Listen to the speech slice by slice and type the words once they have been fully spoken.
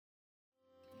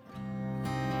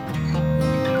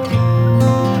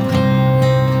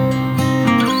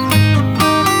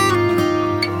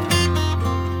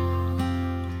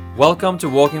Welcome to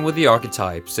Walking with the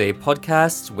Archetypes, a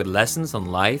podcast with lessons on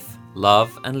life,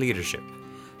 love, and leadership.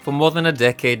 For more than a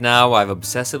decade now, I've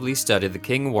obsessively studied the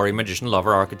King, Warrior, Magician,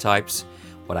 Lover archetypes,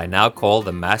 what I now call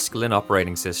the masculine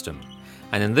operating system.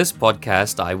 And in this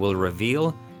podcast, I will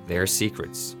reveal their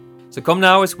secrets. So come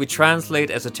now as we translate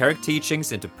esoteric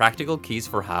teachings into practical keys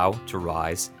for how to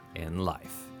rise in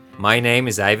life. My name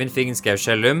is Eivind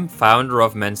Figenschou-Schellum, founder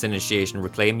of Men's Initiation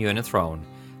Reclaim You in a Throne,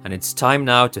 and it's time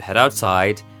now to head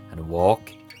outside and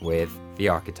walk with the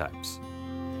archetypes.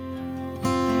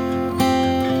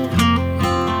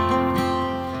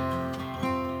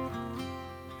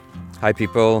 Hi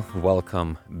people,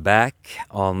 welcome back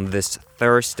on this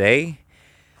Thursday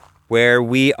where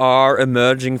we are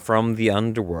emerging from the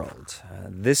underworld.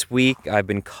 This week I've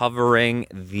been covering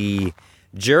the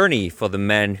journey for the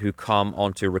men who come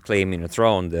onto Reclaiming the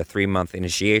Throne, the 3-month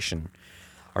initiation,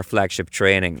 our flagship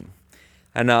training.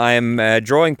 And I'm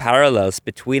drawing parallels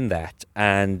between that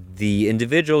and the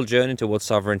individual journey towards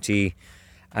sovereignty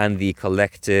and the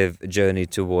collective journey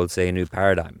towards a new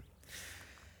paradigm.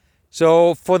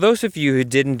 So for those of you who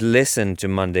didn't listen to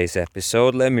Monday's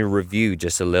episode, let me review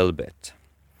just a little bit.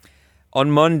 On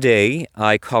Monday,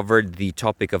 I covered the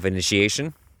topic of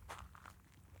initiation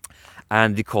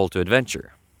and the call to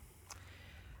adventure.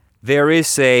 There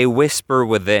is a whisper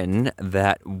within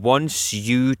that wants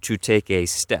you to take a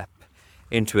step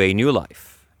into a new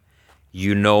life.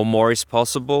 You know more is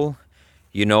possible.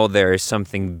 You know there is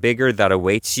something bigger that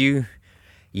awaits you.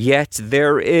 Yet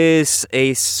there is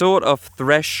a sort of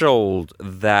threshold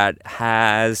that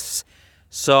has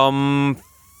some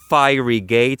fiery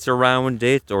gates around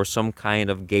it or some kind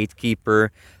of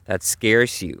gatekeeper that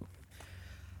scares you.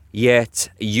 Yet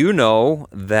you know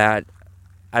that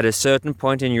at a certain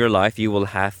point in your life you will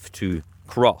have to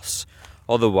cross.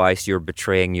 Otherwise you're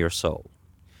betraying your soul.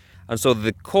 And so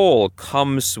the call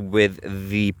comes with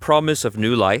the promise of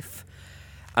new life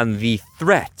and the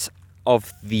threat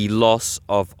of the loss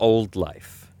of old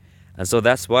life. And so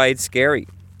that's why it's scary.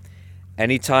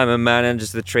 Anytime a man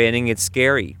enters the training, it's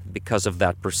scary because of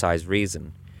that precise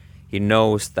reason. He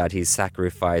knows that he's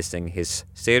sacrificing his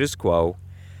status quo,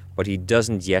 but he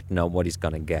doesn't yet know what he's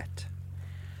going to get.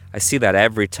 I see that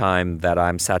every time that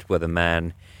I'm sat with a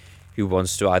man who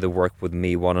wants to either work with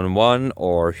me one-on-one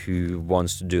or who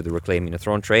wants to do the Reclaiming the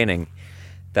Throne training,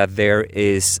 that there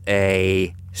is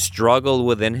a struggle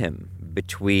within him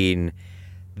between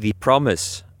the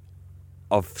promise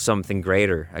of something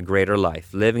greater, a greater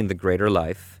life, living the greater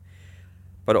life,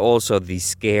 but also the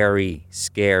scary,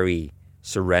 scary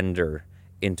surrender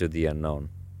into the unknown.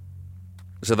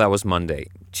 So that was Monday.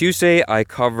 Tuesday, I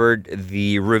covered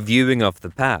the reviewing of the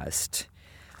past,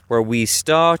 where we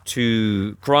start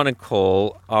to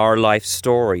chronicle our life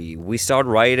story. We start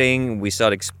writing, we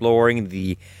start exploring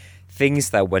the things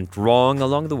that went wrong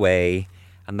along the way,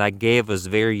 and that gave us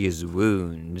various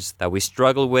wounds that we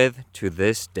struggle with to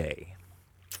this day.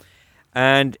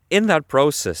 And in that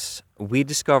process, we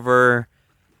discover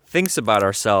things about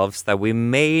ourselves that we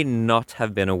may not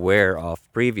have been aware of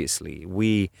previously.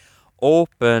 We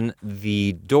open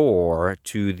the door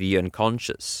to the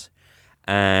unconscious,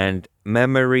 and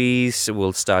memories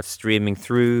will start streaming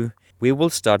through. We will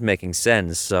start making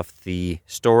sense of the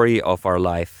story of our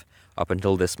life up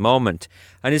until this moment.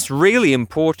 And it's really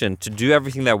important to do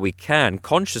everything that we can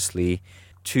consciously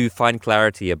to find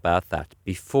clarity about that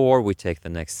before we take the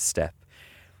next step.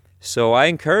 So I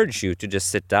encourage you to just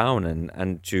sit down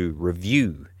and to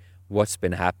review what's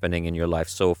been happening in your life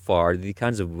so far, the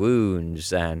kinds of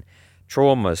wounds and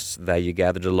traumas that you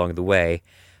gathered along the way.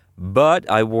 But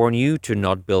I warn you to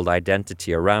not build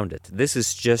identity around it. This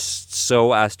is just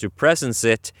so as to presence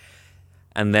it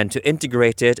and then to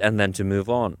integrate it and then to move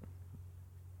on.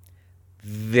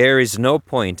 There is no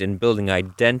point in building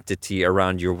identity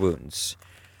around your wounds.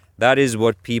 That is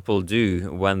what people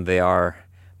do when they are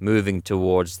moving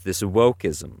towards this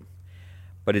wokeism.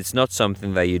 But it's not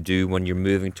something that you do when you're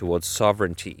moving towards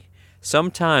sovereignty.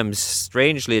 Sometimes,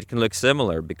 strangely, it can look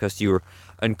similar because you're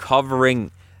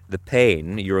uncovering the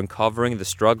pain, you're uncovering the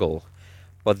struggle,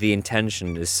 but the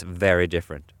intention is very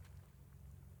different.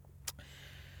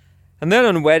 And then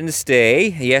on Wednesday,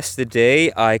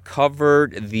 yesterday, I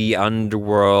covered the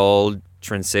underworld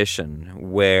transition,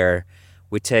 where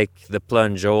we take the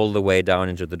plunge all the way down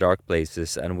into the dark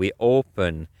places and we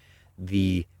open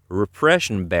the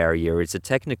repression barrier. It's a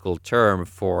technical term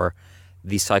for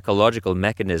the psychological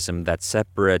mechanism that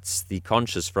separates the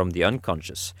conscious from the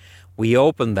unconscious. We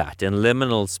open that in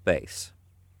liminal space,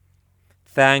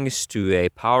 thanks to a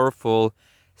powerful,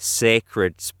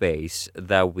 sacred space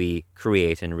that we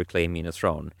create in Reclaiming the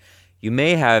Throne. You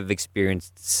may have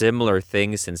experienced similar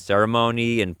things in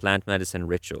ceremony and plant medicine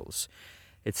rituals.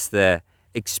 It's the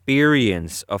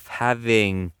experience of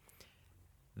having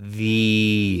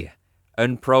the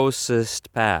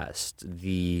unprocessed past,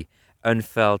 the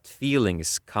unfelt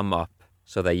feelings come up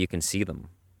so that you can see them.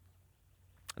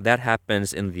 That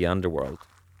happens in the underworld.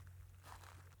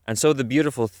 And so the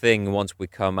beautiful thing once we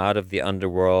come out of the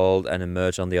underworld and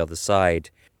emerge on the other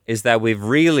side is that we've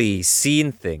really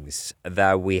seen things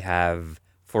that we have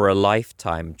for a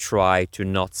lifetime tried to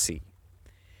not see.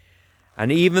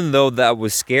 And even though that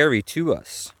was scary to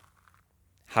us,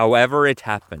 however it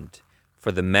happened,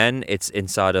 for the men it's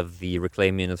inside of the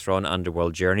Reclaiming the Throne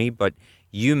underworld journey, but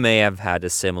you may have had a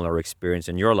similar experience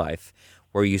in your life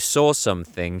where you saw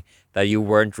something that you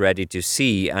weren't ready to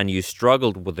see and you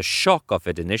struggled with the shock of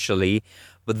it initially,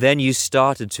 but then you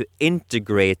started to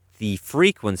integrate the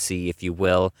frequency, if you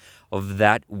will, of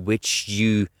that which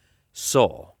you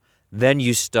saw. Then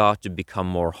you start to become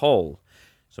more whole.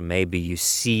 So maybe you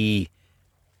see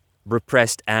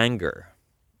repressed anger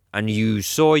and you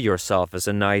saw yourself as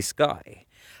a nice guy.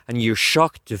 And you're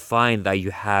shocked to find that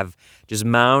you have just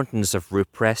mountains of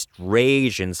repressed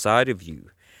rage inside of you.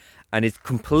 And it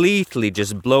completely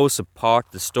just blows apart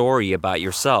the story about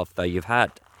yourself that you've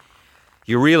had.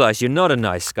 You realize you're not a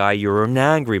nice guy, you're an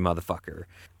angry motherfucker.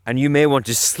 And you may want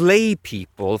to slay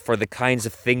people for the kinds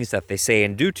of things that they say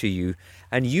and do to you.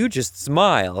 And you just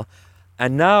smile.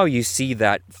 And now you see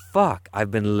that, fuck,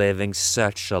 I've been living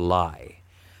such a lie.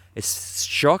 It's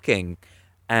shocking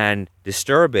and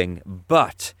disturbing,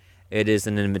 but it is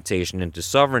an invitation into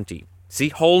sovereignty. See,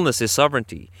 wholeness is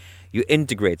sovereignty. You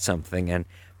integrate something, and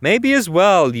maybe as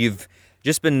well you've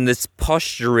just been this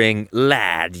posturing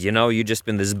lad, you've just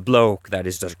been this bloke that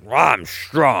is just, I'm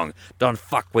strong, don't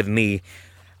fuck with me.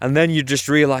 And then you just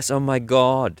realize, oh my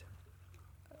God,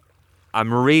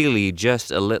 I'm really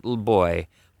just a little boy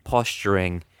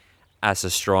posturing as a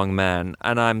strong man,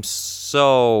 and I'm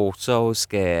so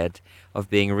scared of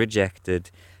being rejected,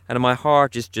 and my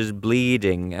heart is just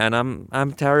bleeding, and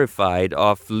I'm terrified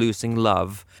of losing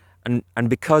love, and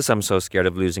because I'm so scared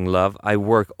of losing love, I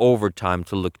work overtime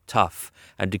to look tough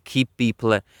and to keep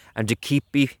people at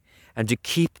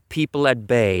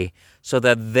bay so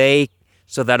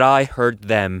that I hurt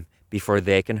them before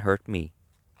they can hurt me.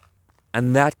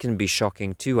 And that can be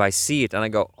shocking too. I see it and I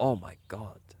go, oh my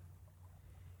God.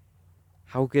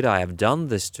 How could I have done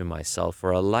this to myself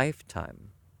for a lifetime?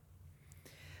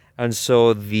 And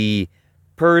so the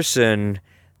person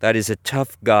that is a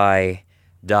tough guy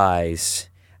dies,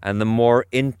 and the more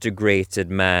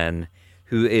integrated man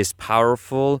who is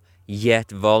powerful yet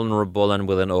vulnerable and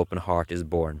with an open heart is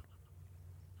born.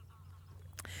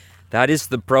 That is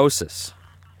the process.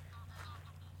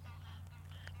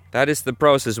 That is the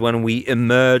process when we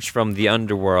emerge from the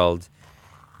underworld.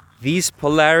 These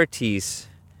polarities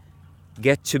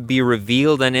get to be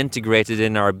revealed and integrated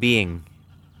in our being.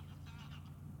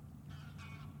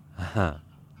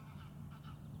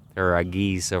 There are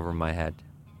geese over my head.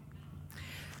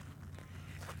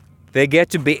 They get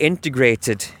to be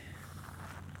integrated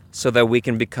so that we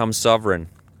can become sovereign.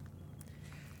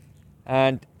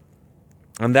 And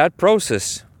that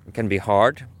process can be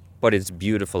hard, but it's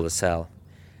beautiful as hell.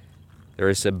 There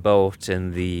is a boat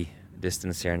in the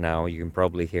distance here now. You can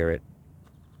probably hear it.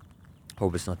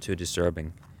 Hope it's not too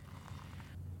disturbing.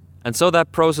 And so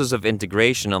that process of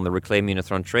integration on the Reclaiming the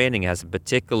Throne training has a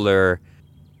particular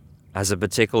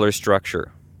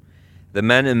structure. The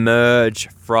men emerge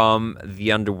from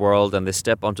the underworld and they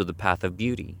step onto the path of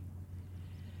beauty.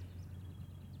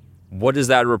 What does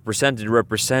that represent? It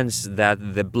represents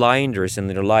that the blinders in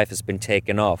their life has been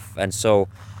taken off, and so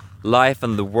life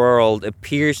and the world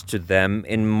appears to them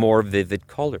in more vivid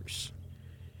colors.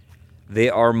 They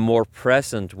are more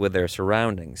present with their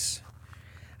surroundings.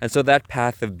 And so that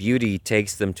path of beauty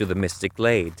takes them to the mystic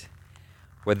glade,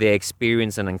 where they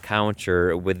experience an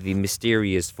encounter with the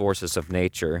mysterious forces of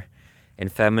nature in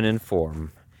feminine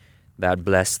form that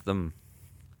bless them.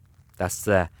 That's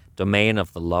the domain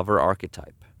of the lover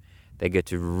archetype. They get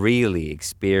to really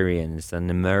experience an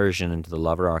immersion into the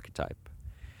lover archetype.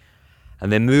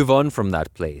 And they move on from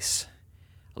that place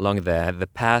along the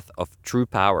path of true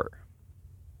power.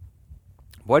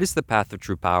 What is the path of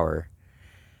true power?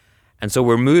 And so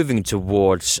we're moving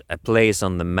towards a place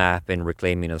on the map in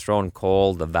Reclaiming the Throne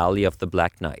called the Valley of the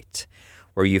Black Knight,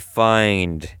 where you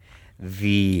find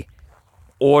the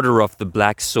Order of the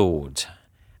Black Sword,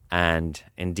 and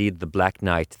indeed the Black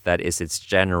Knight that is its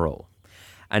general.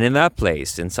 And in that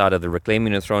place, inside of the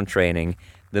Reclaiming the Throne training,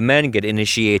 the men get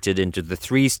initiated into the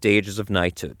 3 stages of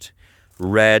knighthood: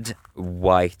 red,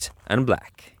 white, and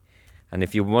black. And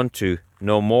if you want to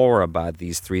know more about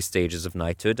these 3 stages of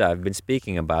knighthood, I've been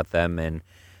speaking about them in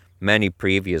many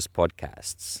previous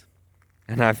podcasts.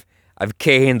 And I've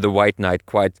caned the White Knight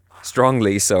quite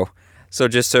strongly, so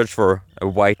just search for a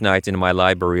White Knight in my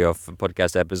library of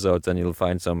podcast episodes and you'll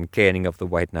find some caning of the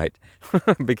White Knight.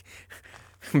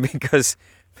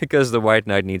 because the White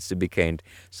Knight needs to be caned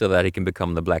so that he can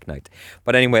become the Black Knight.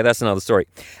 But anyway, that's another story.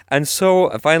 And so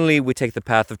finally we take the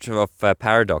path of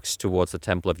paradox towards the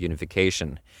Temple of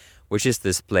Unification, which is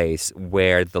this place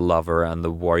where the lover and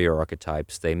the warrior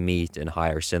archetypes, they meet in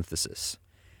higher synthesis.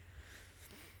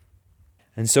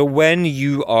 And so when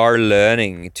you are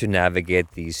learning to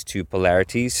navigate these 2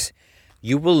 polarities,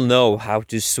 you will know how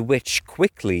to switch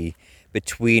quickly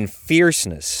between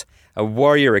fierceness, a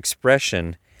warrior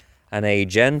expression, and a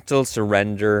gentle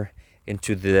surrender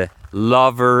into the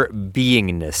lover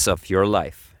beingness of your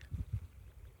life.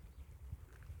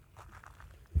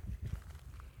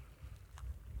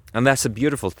 And that's a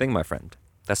beautiful thing, my friend.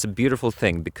 That's a beautiful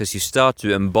thing, because you start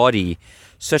to embody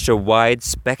such a wide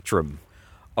spectrum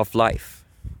of life.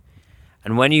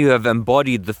 And when you have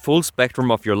embodied the full spectrum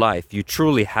of your life, you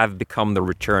truly have become the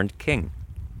returned king.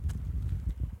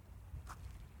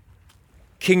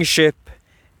 Kingship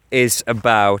is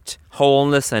about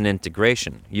wholeness and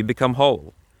integration. You become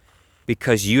whole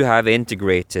because you have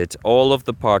integrated all of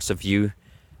the parts of you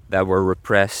that were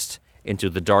repressed into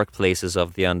the dark places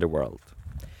of the underworld.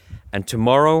 And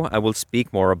tomorrow I will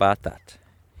speak more about that.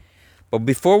 But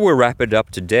before we wrap it up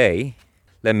today,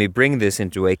 let me bring this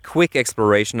into a quick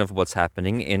exploration of what's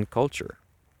happening in culture.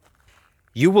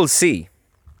 You will see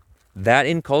that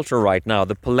in culture right now,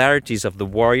 the polarities of the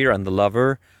warrior and the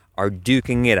lover are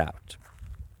duking it out.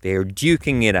 They are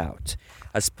duking it out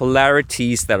as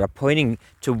polarities that are pointing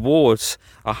towards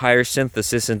a higher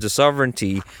synthesis into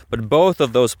sovereignty, but both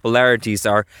of those polarities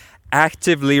are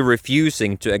actively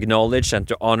refusing to acknowledge and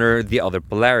to honor the other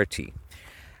polarity.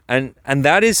 And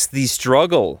that is the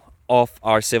struggle of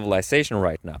our civilization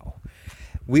right now.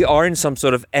 We are in some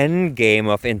sort of end game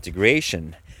of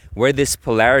integration, where this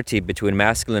polarity between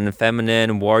masculine and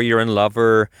feminine, warrior and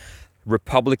lover,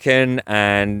 Republican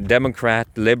and Democrat,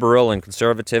 liberal and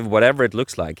conservative, whatever it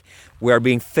looks like, we are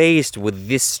being faced with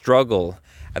this struggle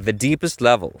at the deepest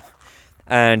level.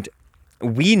 And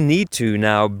we need to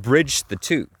now bridge the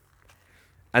 2.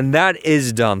 And that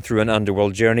is done through an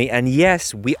underworld journey. And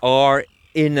yes, we are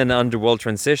in an underworld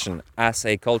transition as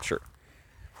a culture.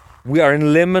 We are in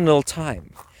liminal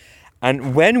time.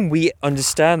 And when we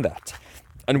understand that,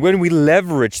 and when we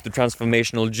leverage the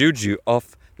transformational juju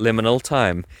of liminal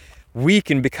time, we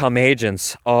can become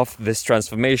agents of this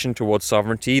transformation towards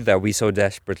sovereignty that we so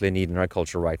desperately need in our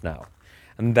culture right now.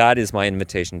 And that is my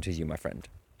invitation to you, my friend.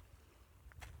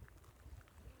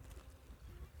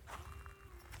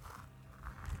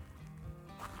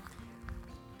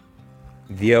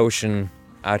 The ocean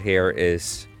out here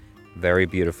is very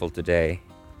beautiful today.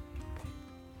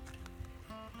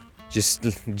 Just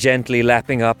gently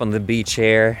lapping up on the beach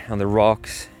here, on the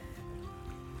rocks.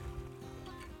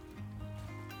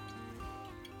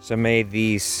 So may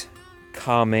these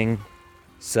calming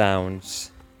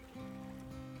sounds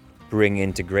bring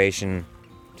integration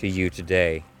to you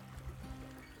today.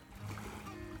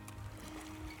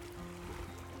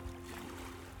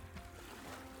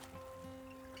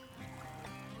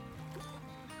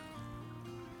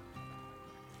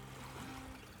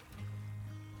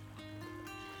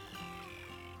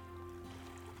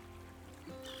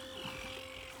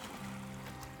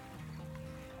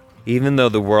 Even though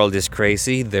the world is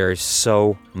crazy, there's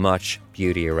so much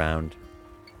beauty around.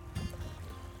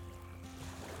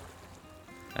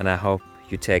 And I hope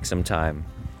you take some time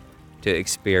to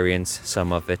experience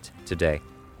some of it today.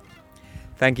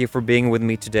 Thank you for being with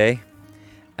me today,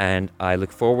 and I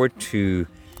look forward to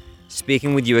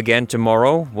speaking with you again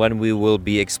tomorrow when we will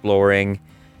be exploring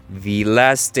the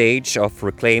last stage of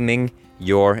reclaiming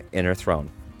your inner throne.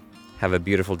 Have a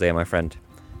beautiful day, my friend.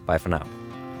 Bye for now.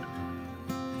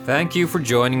 Thank you for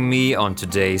joining me on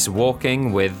today's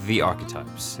Walking with the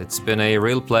Archetypes. It's been a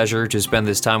real pleasure to spend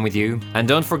this time with you. And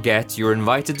don't forget, you're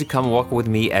invited to come walk with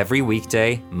me every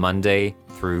weekday, Monday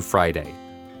through Friday.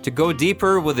 To go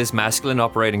deeper with this masculine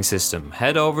operating system,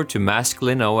 head over to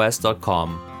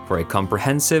masculineos.com for a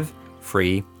comprehensive,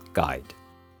 free guide.